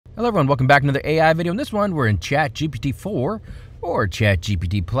Hello everyone, welcome back to another AI video. In this one, we're in ChatGPT 4 or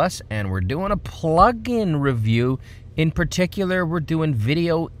ChatGPT Plus, and we're doing a plugin review. In particular, we're doing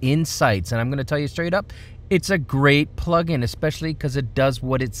Video Insights, and I'm going to tell you straight up, it's a great plugin, especially because it does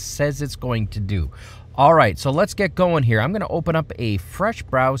what it says it's going to do. All right, so let's get going here. I'm going to open up a fresh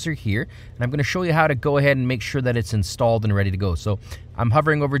browser here, and I'm going to show you how to go ahead and make sure that it's installed and ready to go. So I'm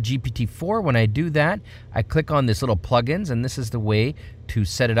hovering over GPT-4. When I do that, I click on this little plugins, and this is the way to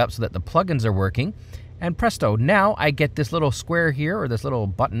set it up so that the plugins are working. And presto, now I get this little square here, or this little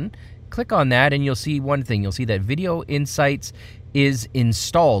button. Click on that, and you'll see one thing. You'll see that Video Insights is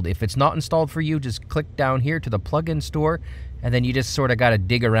installed. If it's not installed for you, just click down here to the plugin store, and then you just sort of got to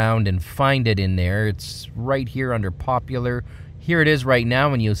dig around and find it in there. It's right here under popular. Here it is right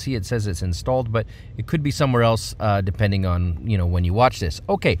now, and you'll see it says it's installed, but it could be somewhere else depending on when you watch this.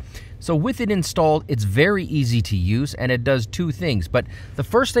 Okay, so with it installed, it's very easy to use, and it does two things. But the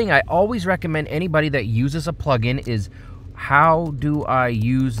first thing I always recommend anybody that uses a plugin is, how do I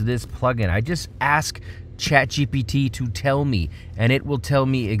use this plugin? I just ask ChatGPT to tell me, and it will tell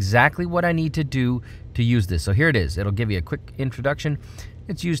me exactly what I need to do to use this. So here it is. It'll give you a quick introduction.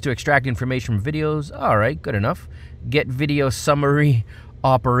 It's used to extract information from videos. All right, good enough. Get video summary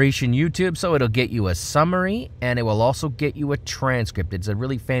operation YouTube. So it'll get you a summary, and it will also get you a transcript. It's a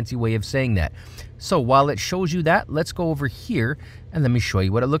really fancy way of saying that. So while it shows you that, let's go over here and let me show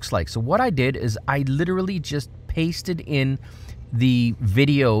you what it looks like. So what I did is I literally just pasted in the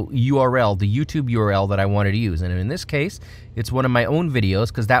video URL, the YouTube URL that I wanted to use. And in this case, it's one of my own videos,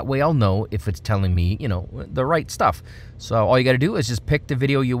 because that way I'll know if it's telling me, the right stuff. So all you got to do is just pick the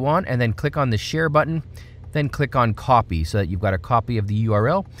video you want and then click on the share button, then click on copy so that you've got a copy of the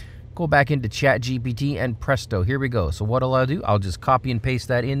URL. Go back into ChatGPT and presto, here we go. So what I'll do, I'll just copy and paste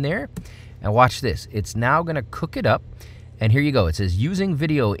that in there, and watch this. It's now going to cook it up, and here you go. It says using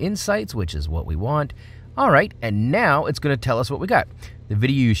Video Insights, which is what we want. All right, and now it's going to tell us what we got. The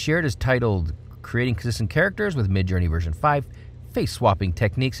video you shared is titled Creating Consistent Characters with Midjourney version 5, Face Swapping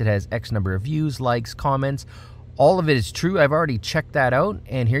Techniques. It has X number of views, likes, comments. All of it is true. I've already checked that out,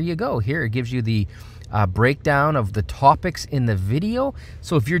 and here you go. Here it gives you the breakdown of the topics in the video.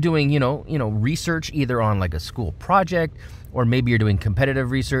 So if you're doing, research either on like a school project, or maybe you're doing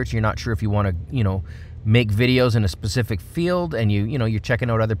competitive research, you're not sure if you want to, make videos in a specific field, and you're checking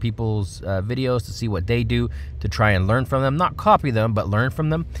out other people's videos to see what they do to try and learn from them, not copy them, but learn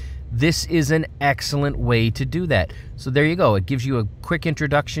from them. This is an excellent way to do that. So there you go. It gives you a quick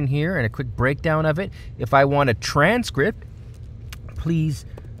introduction here and a quick breakdown of it. If I want a transcript, please,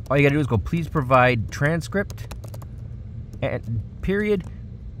 all you gotta do is go, please provide transcript, and period,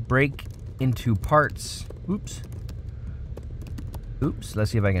 break into parts. Oops, let's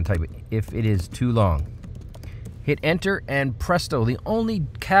see if I can type it. If it is too long, hit enter, and presto. The only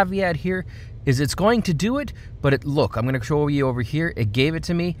caveat here is it's going to do it, but look, I'm going to show you over here. It gave it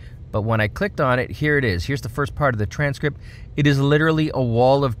to me, but when I clicked on it, here it is. Here's the first part of the transcript. It is literally a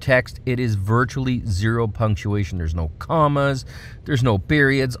wall of text. It is virtually zero punctuation. There's no commas, there's no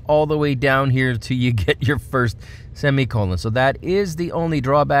periods, all the way down here till you get your first semicolon. So that is the only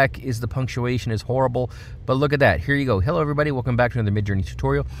drawback, is the punctuation is horrible. But look at that. Here you go. Hello everybody, welcome back to another Midjourney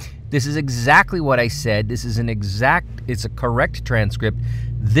tutorial. This is exactly what I said. This is it's a correct transcript.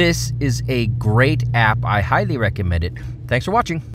 This is a great app. I highly recommend it. Thanks for watching.